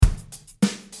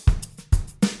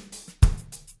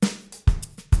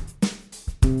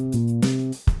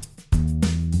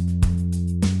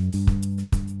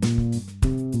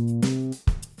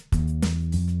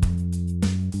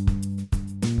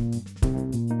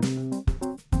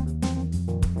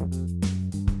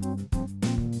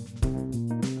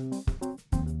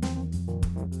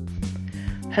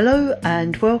Hello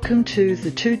and welcome to the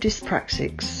Two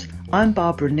Dyspraxics. I'm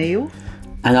Barbara Neal.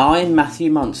 And I'm Matthew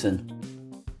Munson.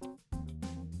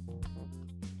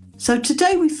 So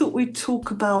today we thought we'd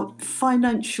talk about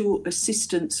financial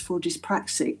assistance for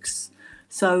dyspraxics.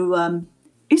 So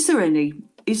is there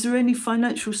any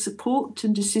financial support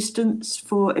and assistance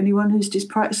for anyone who's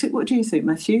dyspraxic? What do you think,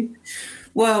 Matthew?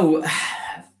 Well,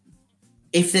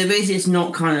 if there is, it's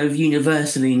not kind of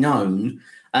universally known.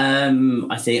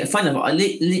 I think, funny enough, I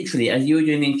literally, as you were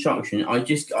doing the introduction, I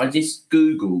just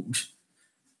Googled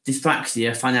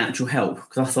dyspraxia financial help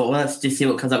because I thought, well, let's just see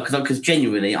what comes up because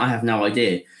genuinely I have no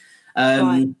idea.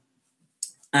 Right.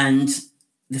 And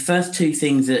the first two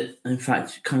things that, in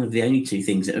fact, kind of the only two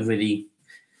things that have really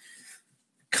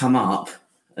come up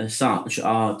as such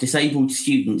are disabled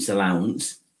students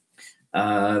allowance.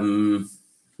 Learn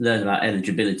about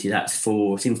eligibility. That's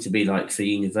seems to be like for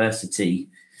university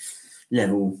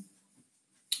level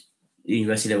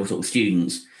sort of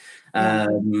students.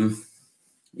 You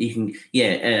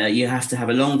have to have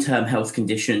a long-term health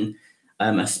condition,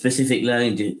 a specific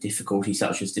learning difficulty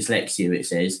such as dyslexia, it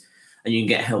says, and you can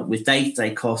get help with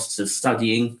day-to-day costs of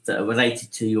studying that are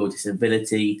related to your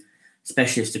disability,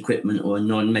 specialist equipment or a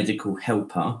non-medical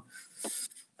helper.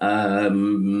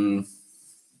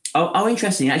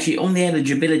 Interesting, actually, on the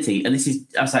eligibility, and this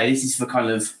is for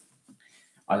kind of,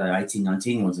 18,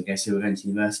 19 ones, I guess, who are going to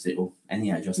university or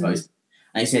any age, I suppose.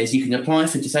 And it says you can apply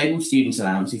for disabled students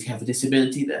allowance if you have a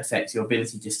disability that affects your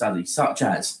ability to study, such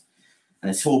as, and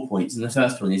there's 4 points, and the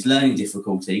first one is learning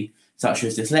difficulty, such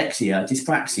as dyslexia,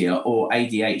 dyspraxia, or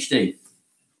ADHD.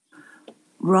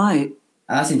 Right.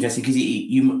 And that's interesting because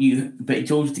but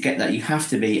in order to get that, you have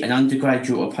to be an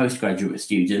undergraduate or postgraduate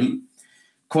student,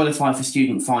 qualify for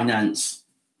student finance,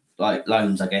 like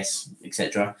loans, I guess,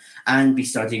 etc., and be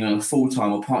studying on a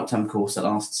full-time or part-time course that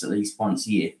lasts at least once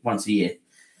a year.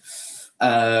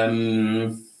 So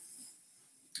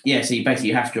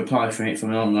you have to apply for it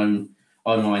from an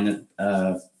online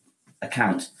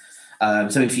account.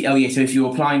 So if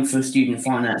you're applying for student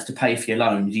finance to pay for your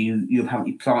loans, you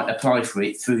apply for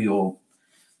it through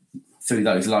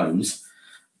those loans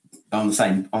on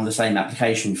the same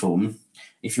application form.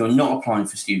 If you're not applying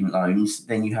for student loans,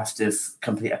 then you have to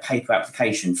complete a paper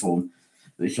application form,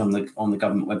 which is on the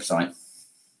government website.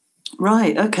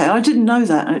 Right. Okay. I didn't know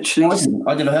that actually.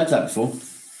 I'd never heard that before.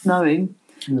 Knowing.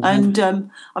 Mm-hmm. And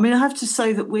I have to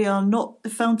say that we are not the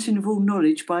fountain of all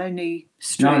knowledge by any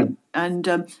stretch. No. And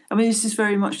this is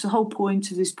very much the whole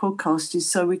point of this podcast is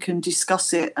so we can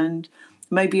discuss it and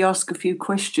maybe ask a few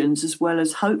questions as well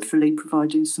as hopefully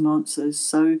providing some answers.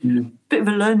 So bit of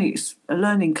a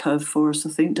learning curve for us, I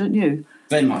think, don't you?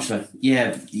 Very much so.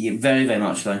 Yeah, very, very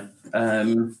much so.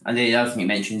 And the other thing it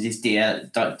mentions is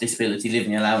disability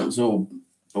living allowance or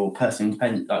person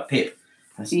independent, like PIP.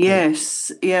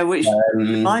 Yes, yeah, which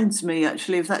reminds me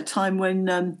actually of that time when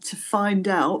to find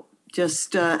out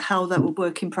just how that would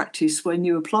work in practice when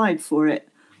you applied for it,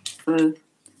 for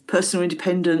personal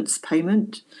independence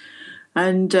payment.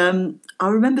 And I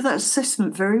remember that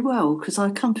assessment very well because I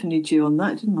accompanied you on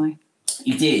that, didn't I?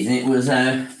 You did, and it was.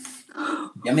 I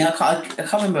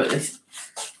can't remember this.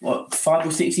 5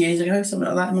 or 6 years ago, something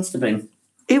like that. It must have been.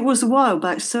 It was a while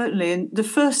back, certainly. And the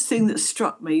first thing that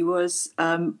struck me was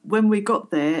when we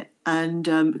got there, and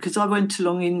because I went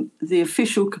along in the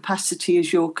official capacity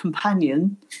as your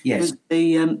companion, yes, was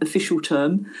the official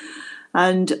term,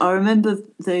 and I remember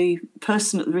the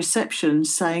person at the reception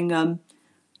saying.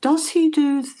 Does he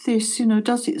do this?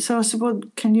 Does it? So I said, well,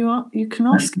 you can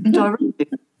ask him directly.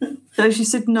 So she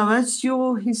said, no, as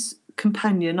you're his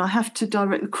companion, I have to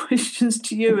direct the questions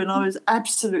to you. And I was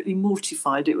absolutely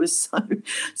mortified. It was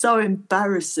so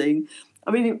embarrassing.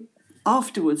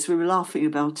 Afterwards we were laughing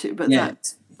about it, but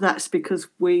that's because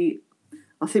I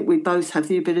think we both have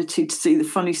the ability to see the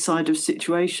funny side of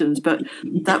situations, but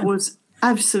that was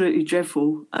absolutely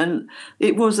dreadful, and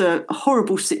it was a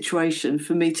horrible situation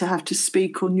for me to have to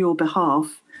speak on your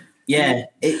behalf. Yeah,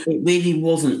 it really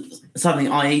wasn't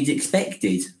something I'd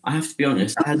expected. I have to be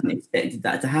honest, I hadn't expected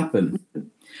that to happen.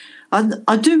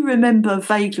 I do remember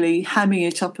vaguely hamming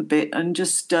it up a bit and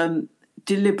just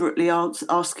deliberately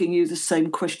asking you the same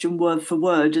question word for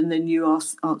word, and then you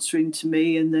answering to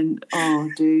me, and then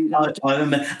dude. I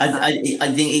remember. I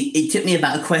think it took me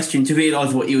about a question to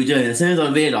realise what you were doing. As soon as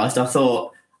I realised, I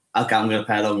thought, okay, I'm going to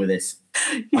play along with this.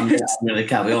 I'm going to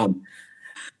carry on.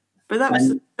 But that was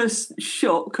the first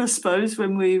shock, I suppose,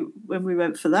 when we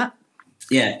went for that.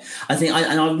 Yeah, I think,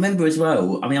 I remember as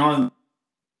well. I don't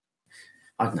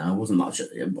know, I wasn't much,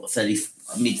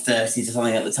 mid-30s or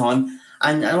something at the time.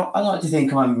 And I like to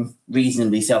think I'm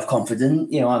reasonably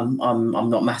self-confident. You know, I'm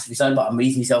not massively so, but I'm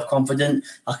reasonably self-confident.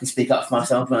 I can speak up for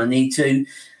myself when I need to.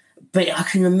 But I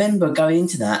can remember going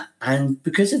into that, and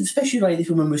because of especially the way this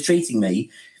woman was treating me,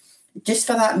 just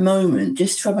for that moment,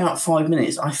 just for about 5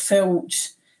 minutes, I felt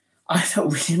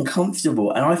really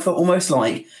uncomfortable, and I felt almost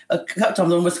like a couple of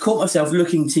times I almost caught myself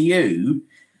looking to you,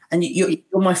 and you're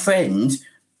my friend.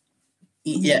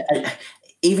 Yeah,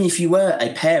 even if you were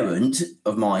a parent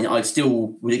of mine, I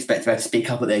still would expect her to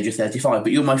speak up at the age of 35.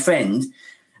 But you're my friend,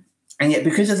 and yet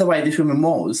because of the way this woman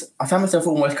was, I found myself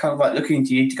almost kind of like looking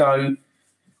to you to go,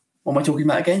 "What am I talking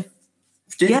about again?"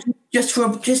 Just for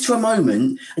a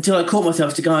moment, until I caught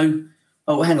myself to go,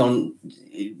 "Oh, hang on,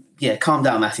 yeah, calm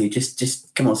down, Matthew.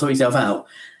 Just come on, sort yourself out."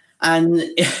 And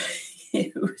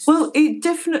well, it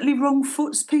definitely wrong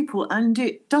foots people, and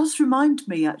it does remind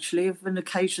me actually of an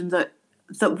occasion that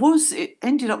it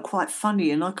ended up quite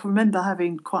funny, and I can remember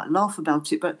having quite a laugh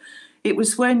about it. But it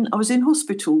was when I was in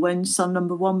hospital when son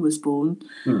number one was born,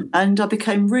 and I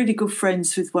became really good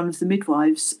friends with one of the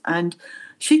midwives, and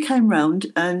she came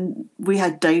round and we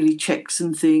had daily checks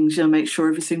and things, make sure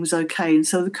everything was okay. And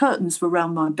so the curtains were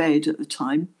round my bed at the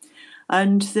time.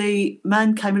 And the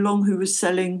man came along who was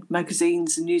selling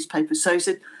magazines and newspapers. So he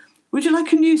said, "Would you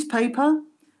like a newspaper?"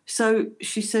 So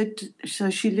she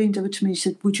leaned over to me and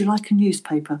said, "Would you like a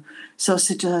newspaper?" So I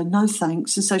said, "No,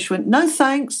 thanks." And so she went, "No,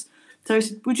 thanks." So I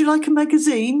said, "Would you like a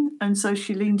magazine?" And so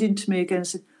she leaned into me again and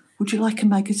said, "Would you like a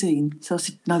magazine?" So I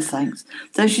said, "No, thanks."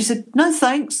 So she said, "No,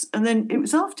 thanks." And then it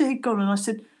was after he'd gone and I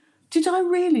said, "Did I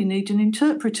really need an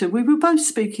interpreter? We were both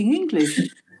speaking English.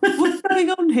 What's going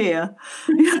on here?"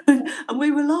 And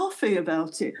we were laughing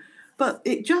about it. But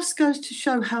it just goes to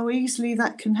show how easily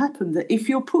that can happen, that if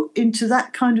you're put into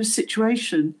that kind of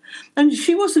situation, and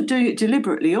she wasn't doing it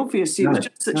deliberately, obviously, it was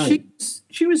just that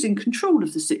she was in control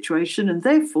of the situation, and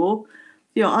therefore,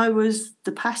 I was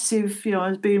the passive, I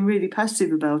was being really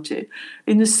passive about it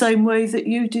in the same way that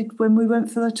you did when we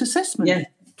went for that assessment.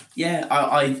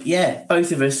 Yeah.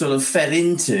 Both of us sort of fell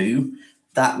into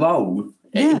that role.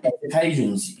 Yeah. On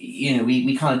occasions,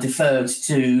 we kind of deferred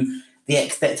to the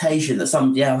expectation that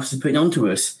somebody else is putting onto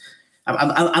us,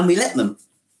 and we let them.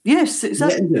 Yes,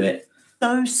 exactly. We let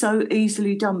them do it. So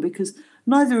easily done, because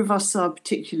neither of us are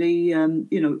particularly,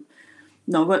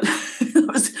 no, but I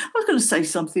was going to say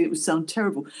something that would sound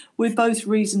terrible. We're both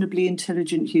reasonably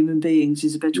intelligent human beings,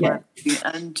 is a better way of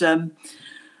putting it.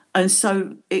 And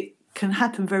so it can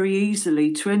happen very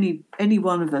easily to any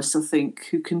one of us, I think,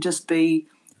 who can just be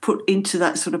put into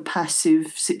that sort of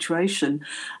passive situation.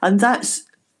 And that's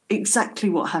exactly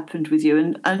what happened with you.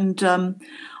 And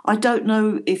I don't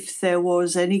know if there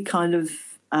was any kind of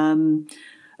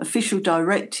official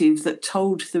directive that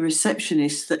told the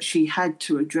receptionist that she had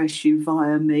to address you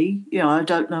via me. I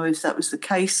don't know if that was the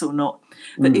case or not.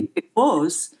 But if it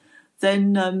was,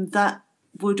 then that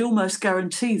would almost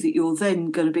guarantee that you're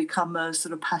then going to become a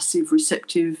sort of passive,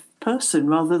 receptive person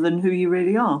rather than who you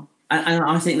really are. And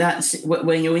I think that's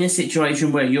when you're in a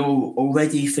situation where you're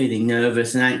already feeling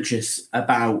nervous and anxious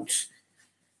about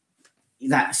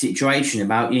that situation,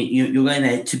 about you're going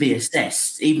there to be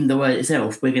assessed. Even the word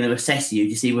itself, we're going to assess you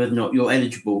to see whether or not you're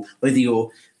eligible, whether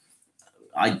you're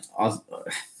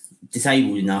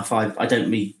disabled enough. I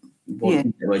don't really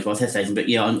want the word for attestation, but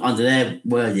under their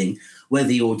wording,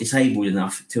 whether you're disabled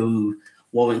enough to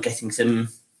warrant getting some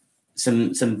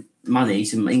money,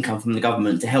 some income from the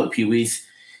government to help you with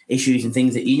issues and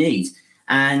things that you need.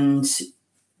 And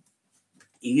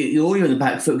you're already on the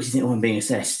back foot because you think, "Oh, I'm being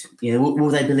assessed. Will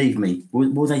they believe me?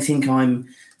 Will they think I'm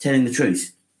telling the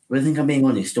truth? Will they think I'm being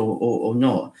honest or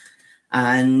not?"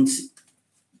 And so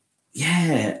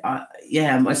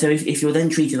if you're then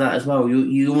treated that as well,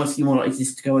 you're more likely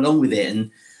just to go along with it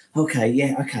and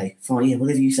okay, fine,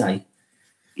 whatever you say.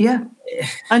 Yeah,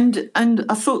 and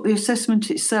I thought the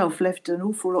assessment itself left an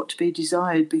awful lot to be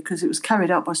desired because it was carried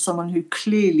out by someone who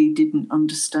clearly didn't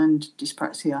understand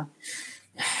dyspraxia.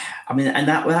 I mean, and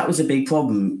that was a big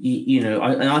problem.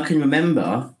 I can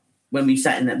remember when we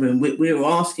sat in that room, we were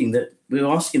asking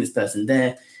this person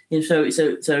there, so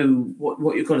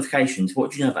what are your qualifications?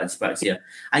 What do you know about dyspraxia?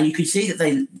 And you could see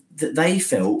that they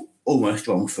felt almost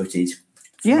wrong-footed.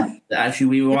 Yeah, that actually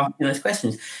we were asking those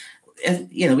questions.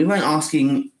 We weren't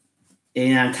asking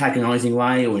in an antagonising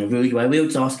way or in a rude way. We were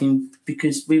just asking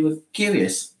because we were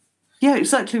curious. Yeah,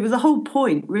 exactly. Well, the whole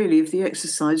point, really, of the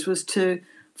exercise was to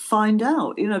find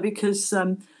out, because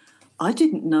I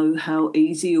didn't know how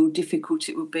easy or difficult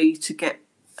it would be to get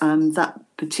that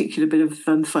particular bit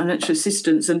of financial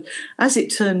assistance. And as it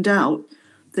turned out,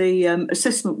 the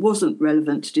assessment wasn't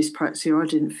relevant to dyspraxia. I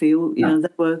didn't feel, there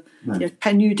were,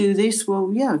 can you do this?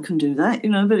 Well, yeah, I can do that,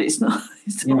 but it's not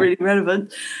really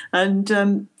relevant.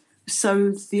 And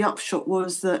so the upshot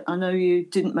was that I know you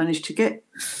didn't manage to get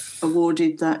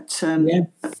awarded that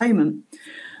payment.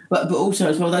 But also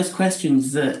as well, those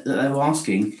questions that they were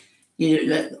asking,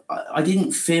 I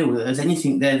didn't feel that there was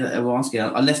anything there that they were asking,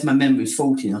 unless my memory's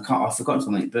faulty and I've forgotten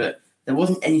something, but there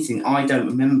wasn't anything I don't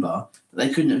remember that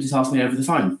they couldn't have just asked me over the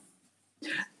phone.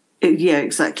 Yeah,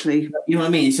 exactly. You know what I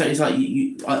mean? So it's like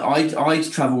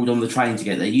I'd travelled on the train to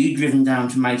get there. You'd driven down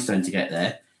to Maidstone to get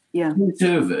there. Yeah. The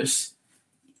two of us,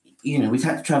 we'd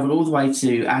had to travel all the way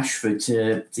to Ashford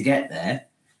to get there.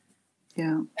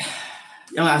 Yeah.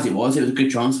 As it was a good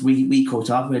chance. We caught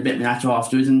up, we had a bit of an natter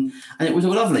afterwards, and it was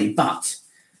all lovely. But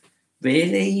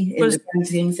really, in the grand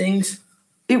scheme of things,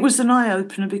 it was an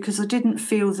eye-opener because I didn't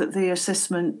feel that the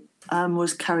assessment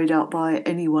was carried out by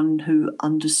anyone who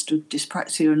understood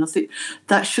dyspraxia, and I think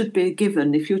that should be a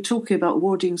given. If you're talking about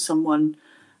awarding someone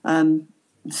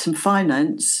some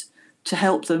finance to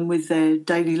help them with their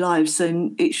daily lives,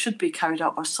 then it should be carried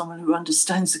out by someone who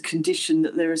understands the condition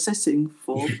that they're assessing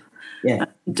for. Yeah,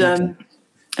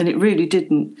 and it really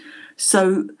didn't.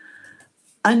 So,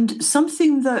 and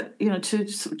something that, to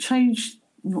sort of change,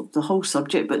 not the whole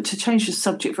subject, but to change the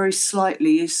subject very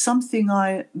slightly, is something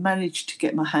I managed to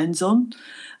get my hands on,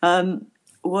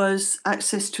 was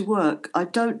access to work. I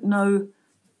don't know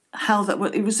how that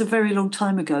worked. It was a very long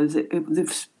time ago.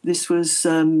 This was,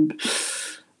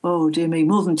 oh dear me,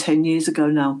 more than 10 years ago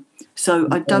now. So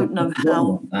I don't know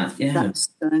how that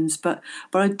stands, but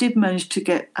I did manage to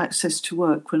get access to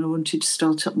work when I wanted to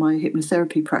start up my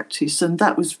hypnotherapy practice, and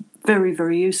that was very,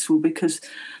 very useful because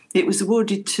it was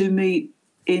awarded to me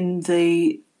in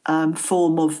the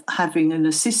form of having an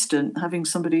assistant, having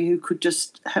somebody who could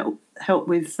just help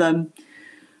with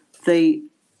the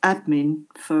admin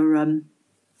for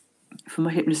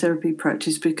my hypnotherapy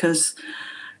practice, because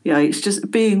it's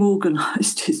just being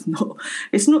organised it's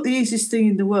not the easiest thing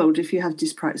in the world if you have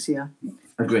dyspraxia.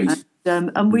 Agreed.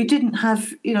 And we didn't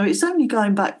have, it's only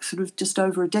going back sort of just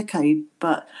over a decade,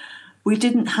 but we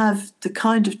didn't have the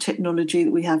kind of technology that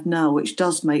we have now, which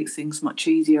does make things much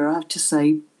easier, I have to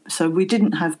say. So we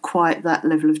didn't have quite that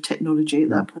level of technology at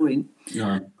that point.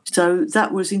 No. So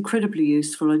that was incredibly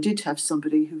useful. I did have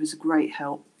somebody who was a great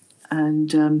help,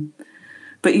 and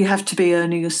but you have to be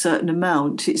earning a certain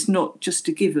amount. It's not just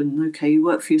a given. Okay, you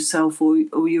work for yourself or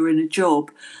you're in a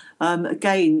job.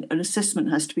 Again, an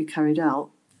assessment has to be carried out.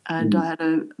 And I had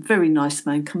a very nice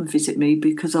man come and visit me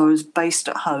because I was based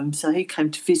at home. So he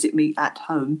came to visit me at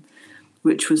home,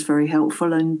 which was very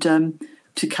helpful, and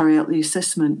to carry out the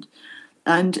assessment.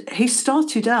 And he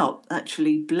started out,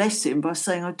 actually, bless him, by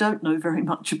saying, I don't know very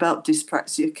much about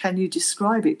dyspraxia. Can you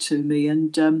describe it to me?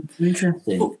 And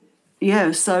interesting.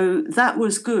 Yeah, so that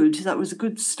was good. That was a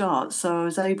good start. So I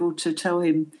was able to tell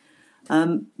him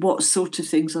what sort of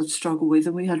things I'd struggle with,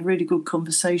 and we had a really good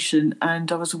conversation,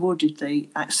 and I was awarded the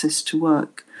access to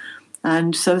work.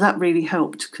 And so that really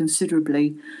helped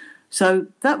considerably. So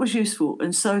that was useful.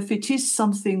 And so if it is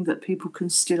something that people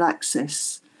can still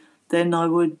access, then I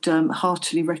would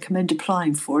heartily recommend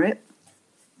applying for it.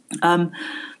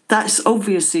 That's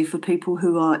obviously for people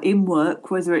who are in work,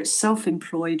 whether it's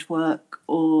self-employed work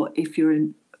or if you're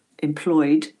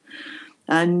employed.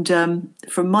 And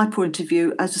from my point of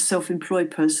view, as a self-employed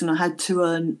person, I had to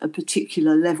earn a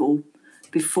particular level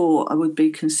before I would be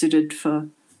considered for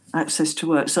access to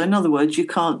work. So in other words, you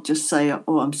can't just say,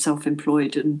 oh, I'm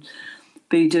self-employed and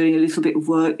be doing a little bit of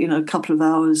work, a couple of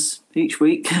hours each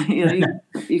week.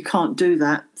 You can't do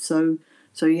that. So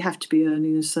you have to be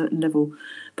earning a certain level.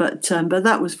 But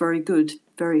that was very good,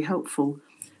 very helpful.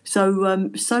 So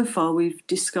far we've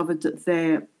discovered that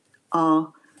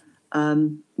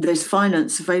there's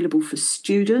finance available for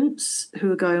students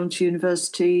who are going on to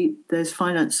university. There's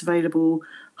finance available,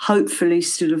 hopefully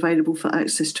still available, for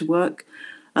access to work.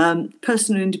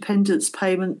 Personal independence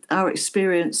payment, our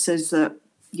experience says that,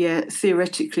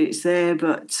 theoretically it's there,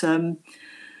 but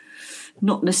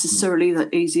not necessarily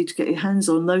that easy to get your hands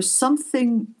on. Though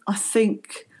something, I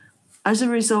think, as a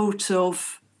result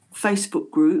of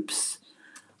Facebook groups,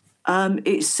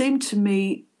 it seemed to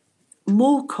me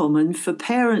more common for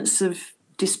parents of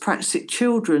dyspraxic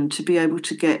children to be able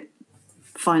to get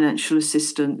financial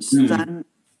assistance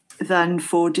than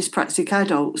for dyspraxic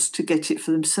adults to get it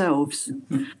for themselves,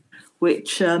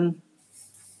 which I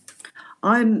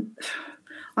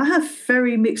have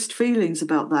very mixed feelings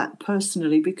about that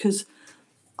personally, because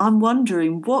I'm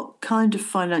wondering what kind of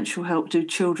financial help do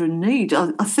children need.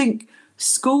 I think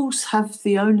schools have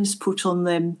the onus put on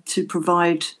them to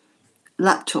provide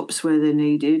laptops where they're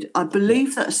needed. I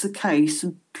believe that's the case,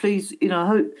 and please, I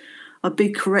hope I'd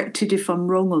be corrected if I'm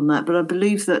wrong on that, but I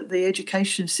believe that the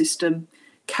education system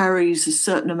carries a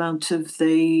certain amount of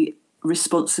the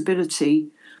responsibility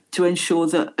to ensure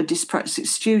that a dyspraxic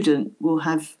student will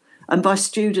have, and by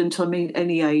student I mean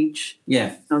any age.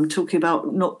 Yeah. I'm talking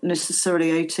about not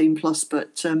necessarily 18 plus,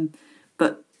 but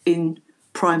in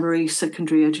primary,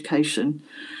 secondary education.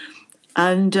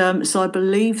 And so I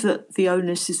believe that the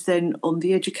onus is then on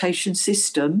the education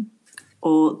system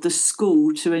or the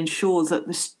school to ensure that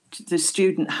the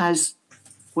student has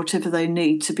whatever they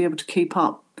need to be able to keep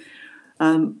up,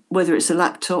 whether it's a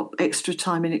laptop, extra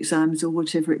time in exams, or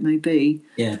whatever it may be.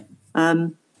 Yeah.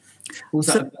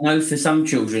 Also, I know for some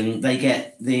children, they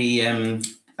get the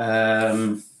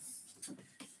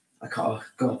I can't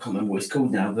remember what it's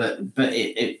called now, but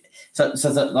so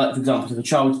that, like, for example, if a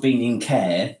child's been in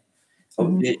care,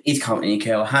 or is currently in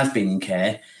care, or has been in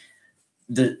care,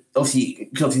 obviously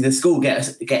the school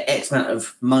get X amount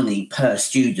of money per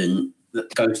student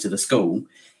that goes to the school.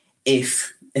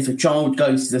 If a child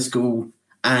goes to the school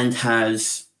and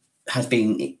has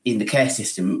been in the care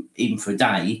system even for a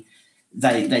day,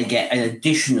 they get an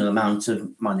additional amount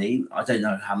of money. I don't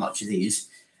know how much it is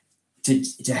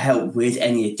to help with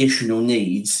any additional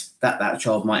needs that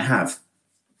child might have.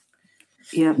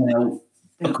 Yeah. Now,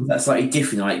 of course, that's slightly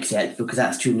different, I accept, because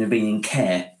that's children who have been in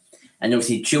care, and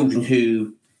obviously children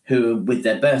who are with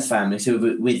their birth families, who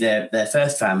are with their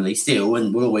first family still,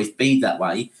 and will always be that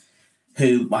way,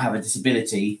 who might have a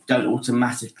disability, don't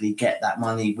automatically get that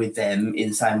money with them in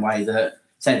the same way that,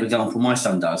 say, for example, my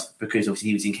son does, because obviously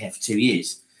he was in care for 2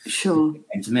 years. Sure. He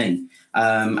came to me.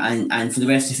 And for the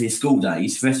rest of his school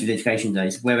days, the rest of his education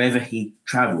days, wherever he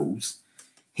travels,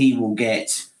 he will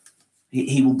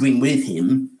bring with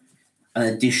him an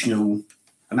additional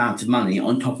amount of money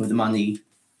on top of the money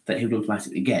that he would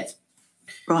automatically get.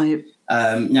 Right.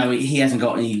 Now, he hasn't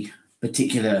got any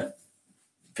particular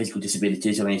physical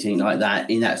disabilities or anything like that.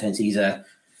 In that sense, he's I'd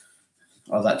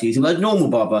like to use the word normal,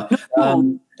 Barbara.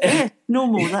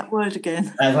 Normal, that word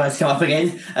again. It's come up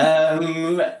again.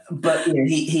 But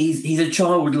he's a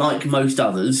child like most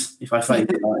others, if I phrase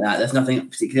it like that. There's nothing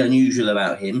particularly unusual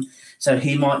about him. So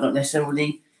he might not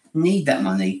necessarily need that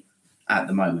money at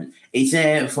the moment. It's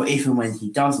there for if and when he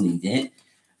does need it.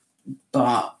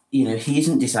 But, he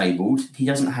isn't disabled. He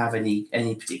doesn't have any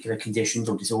particular conditions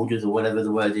or disorders or whatever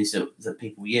the word is that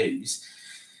people use.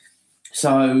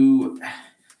 So,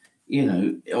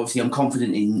 obviously I'm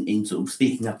confident in sort of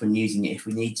speaking up and using it if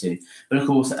we need to. But of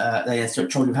course, a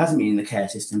child who hasn't been in the care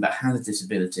system but has a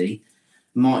disability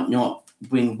might not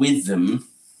bring with them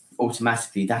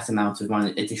automatically that amount of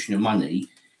money, additional money,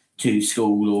 to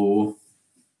school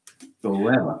or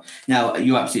wherever. Now,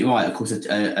 you're absolutely right. Of course,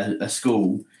 a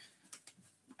school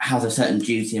has a certain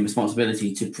duty and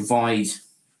responsibility to provide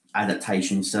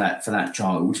adaptations for that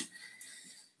child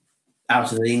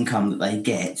out of the income that they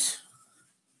get.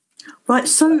 Right,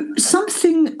 so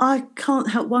something I can't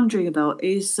help wondering about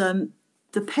is the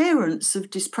parents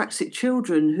of dyspraxic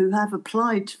children who have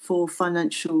applied for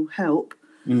financial help.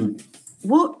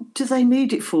 What do they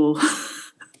need it for?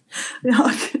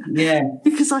 Yeah.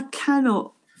 Because I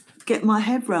cannot get my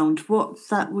head round what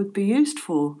that would be used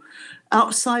for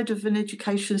outside of an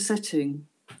education setting.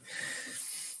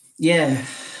 Yeah,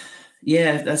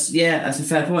 that's a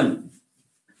fair point.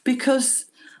 Because,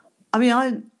 I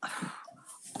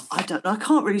don't know. I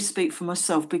can't really speak for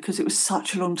myself because it was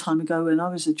such a long time ago when I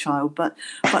was a child. But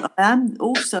I am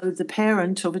also the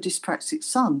parent of a dyspraxic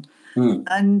son,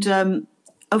 and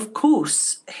of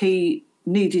course he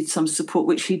needed some support,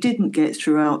 which he didn't get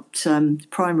throughout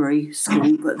primary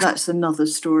school. But that's another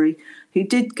story. He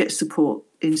did get support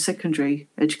in secondary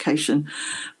education,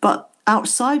 but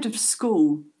outside of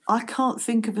school, I can't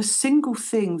think of a single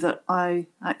thing that I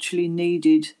actually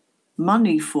needed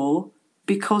money for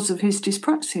because of his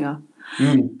dyspraxia.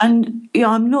 And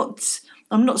I'm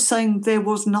not saying there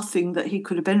was nothing that he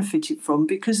could have benefited from,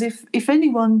 because if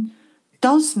anyone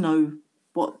does know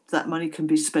what that money can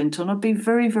be spent on, I'd be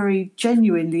very, very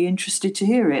genuinely interested to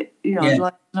hear it. I'd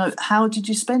like to know, how did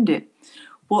you spend it?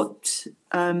 What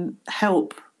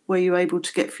help were you able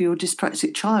to get for your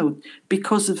dyspraxic child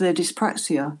because of their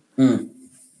dyspraxia?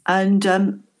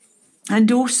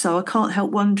 And also, I can't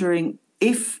help wondering,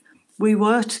 if we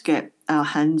were to get our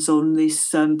hands on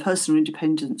this personal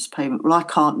independence payment, well, I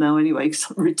can't now anyway because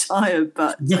I'm retired,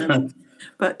 but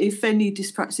if any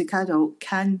dyspraxic adult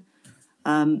can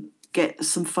get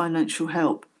some financial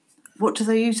help, what do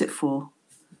they use it for?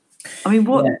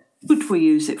 What would we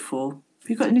use it for? Have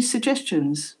you got any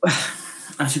suggestions?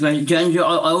 That's a great, James.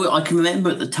 I can remember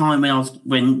at the time when I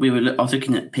was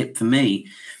looking at PIP for me,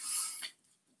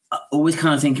 always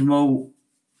kind of thinking, well,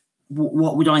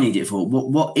 what would I need it for?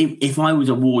 What if I was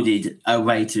awarded a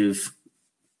rate of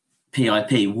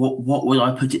PIP? What would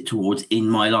I put it towards in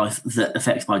my life that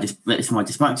affects my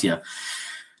dyspraxia?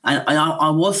 And I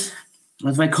was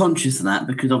very conscious of that,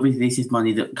 because obviously this is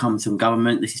money that comes from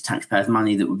government. This is taxpayers'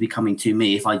 money that would be coming to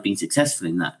me if I'd been successful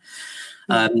in that.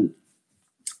 And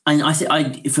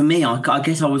for me, I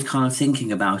guess I was kind of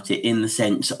thinking about it in the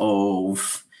sense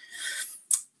of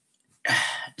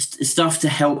stuff to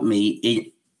help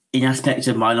me in aspects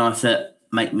of my life that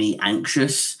make me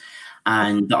anxious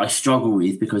and that I struggle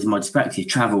with because of my dyspraxia.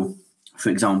 Travel, for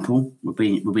example, would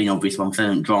be an obvious one, because I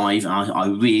don't drive. And I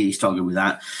really struggle with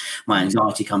that. My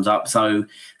anxiety comes up. So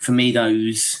for me, that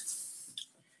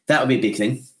would be a big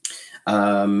thing.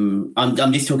 I'm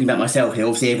just talking about myself here.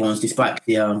 Obviously, everyone's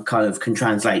dyspraxia kind of can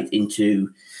translate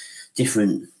into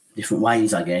different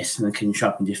ways, I guess, and can show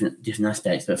up in different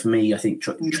aspects. But for me, I think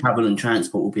travel and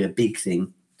transport will be a big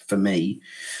thing for me,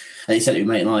 and it certainly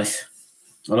will make life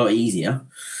a lot easier.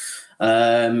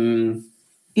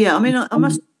 Yeah, I mean, I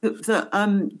must admit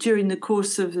that during the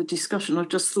course of the discussion, I've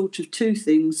just thought of two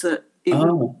things that it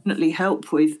will definitely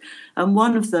help with. And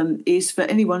one of them is for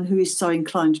anyone who is so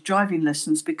inclined to driving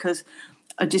lessons, because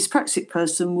a dyspraxic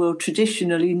person will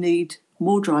traditionally need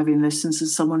more driving lessons than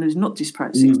someone who's not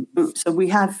dyspraxic. So we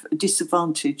have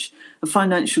a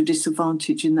financial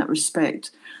disadvantage in that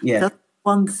respect. Yeah. That's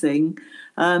one thing.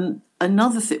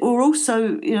 Another thing, or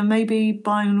also, maybe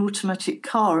buying an automatic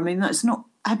car. I mean, that's not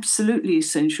absolutely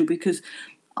essential, because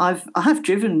I have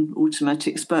driven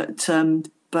automatics, but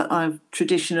I've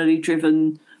traditionally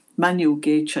driven manual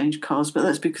gear change cars. But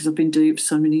that's because I've been doing it for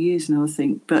so many years now, I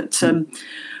think. But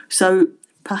so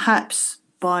perhaps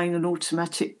buying an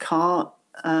automatic car,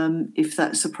 if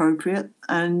that's appropriate.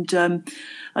 And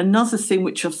another thing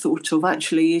which I've thought of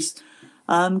actually is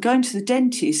going to the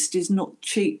dentist is not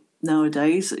cheap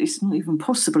nowadays. It's not even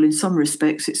possible in some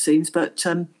respects, it seems. But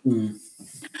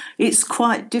it's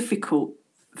quite difficult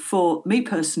for me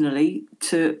personally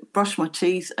to brush my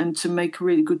teeth and to make a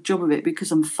really good job of it,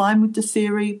 because I'm fine with the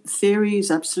theory. Theory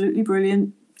is absolutely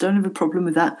brilliant. Don't have a problem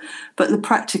with that. But the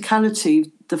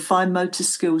practicality, the fine motor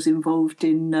skills involved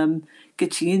in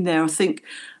getting in there, I think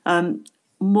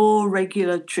more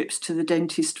regular trips to the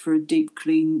dentist for a deep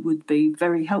clean would be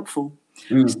very helpful.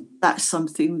 So that's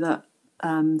something that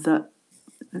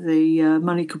the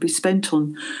money could be spent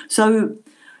on. So,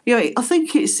 I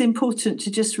think it's important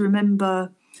to just remember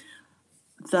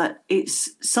that it's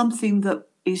something that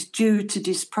is due to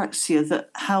dyspraxia,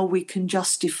 that how we can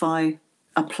justify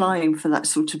applying for that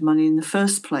sort of money in the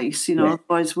first place.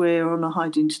 Otherwise we're on a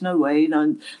hiding to nowhere,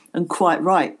 and quite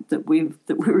right that we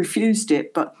refused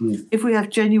it. But if we have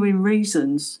genuine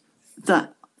reasons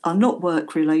that are not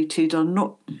work related, are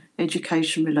not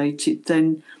education related,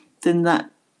 then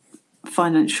that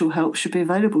financial help should be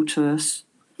available to us.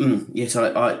 Yes,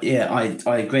 I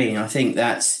agree, and I think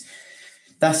that's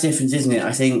the difference, isn't it?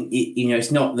 I think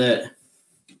it's not that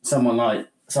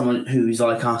someone who's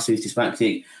like us, who's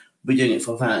dyspraxic, be doing it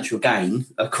for financial gain.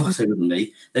 Of course they wouldn't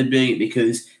be. They're doing it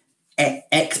because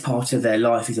X part of their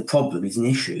life is a problem, is an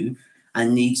issue,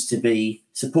 and needs to be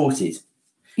supported.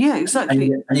 Yeah,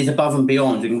 exactly. And is above and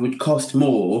beyond, and would cost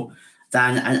more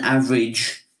than an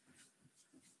average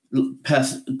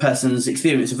person's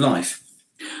experience of life.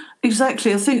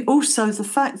 Exactly. I think also the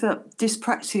fact that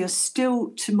dyspraxia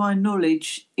still, to my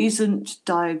knowledge, isn't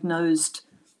diagnosed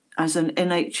as an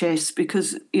NHS,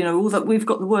 because, all that we've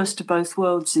got the worst of both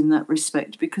worlds in that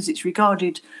respect, because it's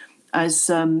regarded as,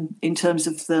 in terms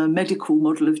of the medical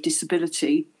model of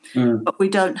disability, but we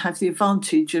don't have the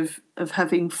advantage of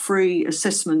having free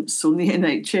assessments on the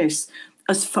NHS,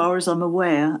 as far as I'm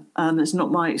aware. That's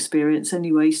not my experience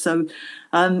anyway. So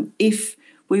if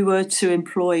we were to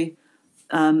employ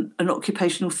an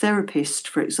occupational therapist,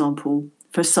 for example,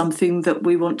 for something that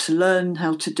we want to learn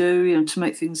how to do, to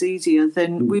make things easier,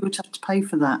 then we would have to pay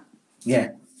for that.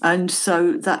 Yeah. And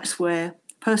so that's where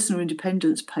personal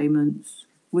independence payments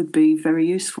would be very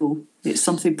useful. It's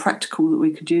something practical that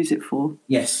we could use it for.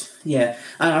 Yes, yeah.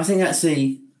 And I think that's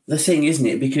the thing, isn't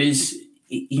it? Because,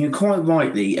 quite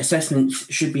rightly,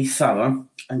 assessments should be thorough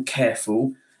and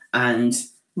careful and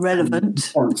relevant, and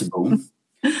responsible.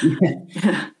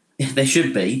 Yeah. They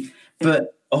should be,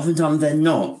 but oftentimes they're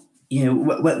not.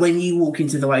 When you walk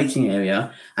into the waiting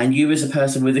area and you as a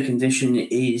person with a condition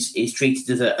is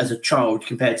treated as a child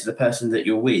compared to the person that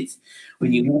you're with,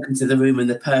 when you walk into the room and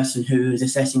the person who is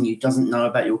assessing you doesn't know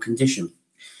about your condition,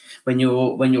 when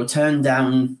you're turned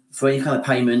down for any kind of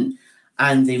payment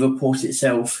and the report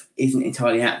itself isn't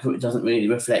entirely accurate, it doesn't really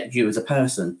reflect you as a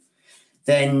person,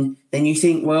 then you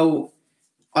think, well,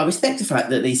 I respect the fact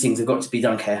that these things have got to be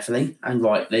done carefully and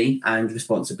rightly and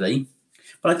responsibly,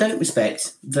 but I don't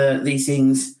respect that these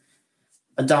things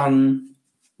are done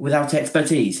without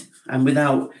expertise and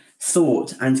without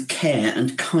thought and care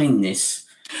and kindness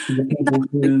to the people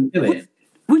who do it.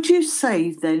 Would you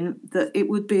say then that it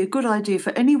would be a good idea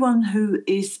for anyone who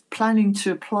is planning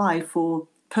to apply for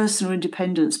personal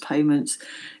independence payments,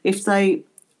 if they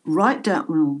type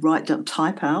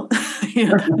out,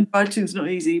 writing's not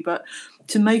easy, but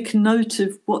to make a note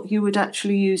of what you would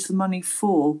actually use the money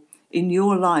for in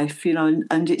your life,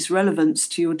 and its relevance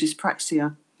to your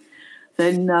dyspraxia,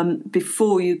 then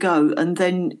before you go, and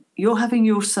then you're having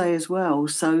your say as well.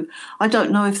 So I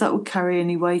don't know if that would carry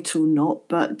any weight or not,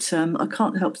 but I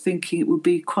can't help thinking it would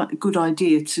be quite a good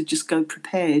idea to just go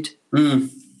prepared.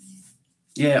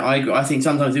 Yeah, I think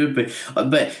sometimes it would be,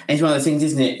 but it's one of those things,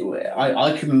 isn't it?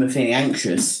 I can remember feeling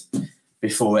anxious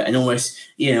before it, and almost,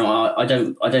 I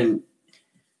don't.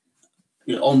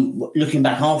 On looking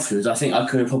back afterwards, I think I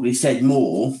could have probably said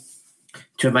more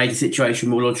to have made the situation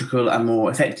more logical and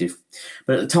more effective.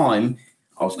 But at the time,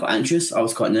 I was quite anxious. I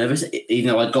was quite nervous,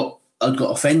 even though I'd got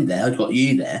a friend there, I'd got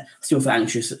you there. I still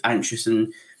felt anxious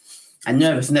and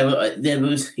nervous. And there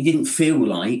was. It didn't feel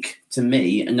like to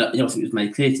me, and I think it was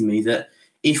made clear to me that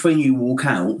if when you walk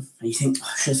out and you think,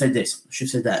 I should have said this, I should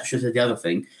have said that, I should have said the other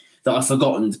thing, that I've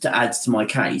forgotten to add to my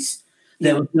case,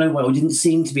 there was no way, or didn't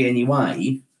seem to be any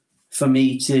way for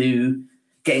me to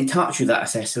get in touch with that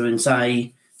assessor and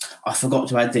say, I forgot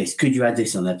to add this. Could you add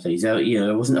this on there, please?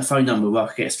 There wasn't a phone number where I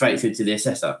could get straight through to the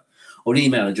assessor, or an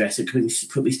email address that could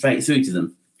put me straight through to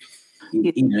them.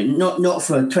 Not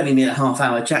for a 20-minute,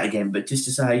 half-hour chat again, but just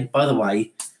to say, by the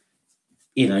way,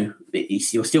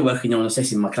 you're still working on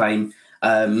assessing my claim.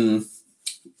 I've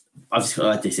just got to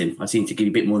add this in. I seem to give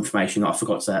you a bit more information that I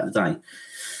forgot to say at the day.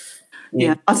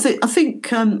 Yeah, I think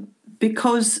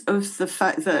because of the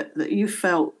fact that you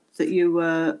felt that you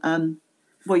were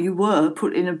you were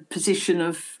put in a position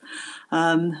of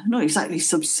not exactly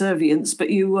subservience,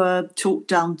 but you were talked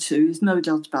down to. There's no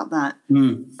doubt about that.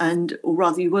 Or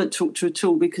rather, you weren't talked to at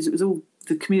all, because it was all,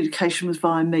 the communication was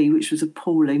via me, which was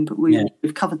appalling. But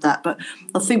we've covered that. But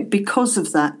I think because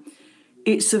of that,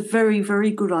 it's a very,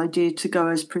 very good idea to go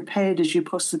as prepared as you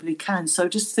possibly can. So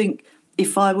just think,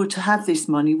 if I were to have this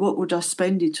money, what would I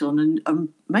spend it on? And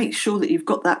make sure that you've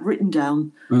got that written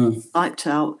down, typed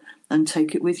out, and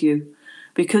take it with you.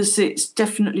 Because it's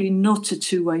definitely not a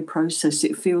two-way process.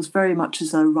 It feels very much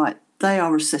as though, right, they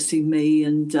are assessing me,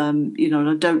 and, and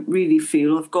I don't really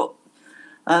feel I've got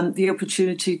the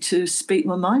opportunity to speak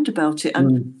my mind about it.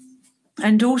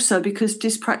 And also because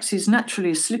dyspraxia is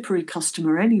naturally a slippery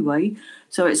customer anyway,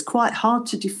 so it's quite hard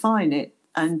to define it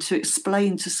and to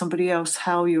explain to somebody else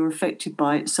how you're affected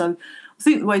by it. So I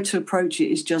think the way to approach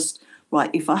it is just, right,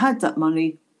 if I had that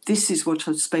money, this is what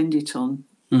I'd spend it on,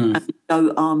 and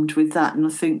go armed with that. And I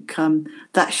think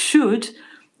that should,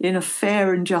 in a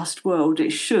fair and just world,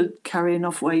 it should carry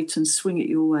enough weight and swing it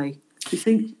your way. Do you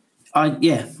think?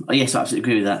 Yes, I absolutely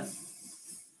agree with that.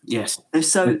 Yes.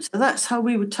 So that's how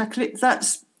we would tackle it.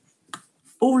 That's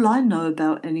all I know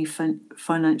about any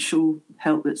financial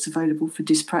help that's available for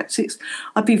dyspraxics.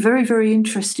 I'd be very, very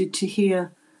interested to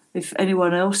hear if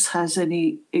anyone else has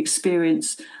any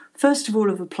experience, first of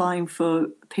all, of applying for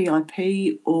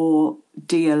PIP or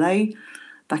DLA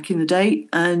back in the day,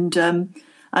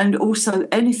 and also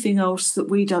anything else that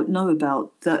we don't know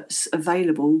about that's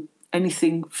available,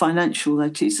 anything financial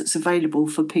that is, that's available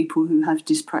for people who have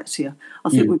dyspraxia. I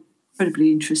think we're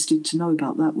incredibly interested to know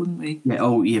about that, wouldn't we? Yeah.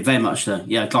 Oh, yeah. Very much so.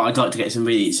 Yeah. I'd like to get some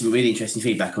really interesting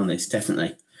feedback on this.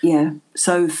 Definitely. Yeah.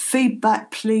 So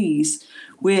feedback, please.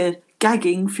 We're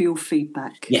gagging for your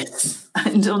feedback. Yes.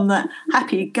 And on that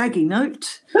happy gaggy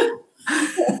note,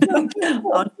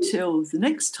 until the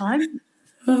next time,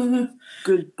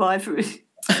 goodbye for.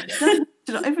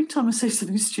 Every time I say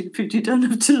something stupid, you don't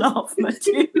have to laugh,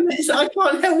 Matthew. I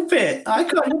can't help it. I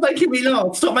can't. You're making me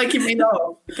laugh. Stop making me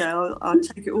laugh. Okay, I'll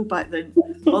take it all back then.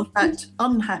 On that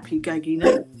unhappy gaggy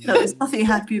note, there's nothing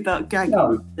happy about gagging.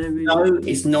 No,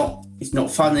 it's not. It's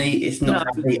not funny. It's not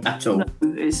happy at all. No,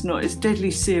 it's not. It's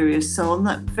deadly serious. So on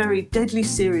that very deadly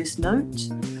serious note,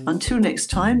 until next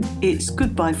time, it's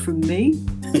goodbye from me.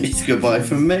 It's goodbye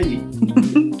from me.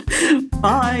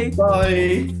 Bye.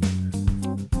 Bye.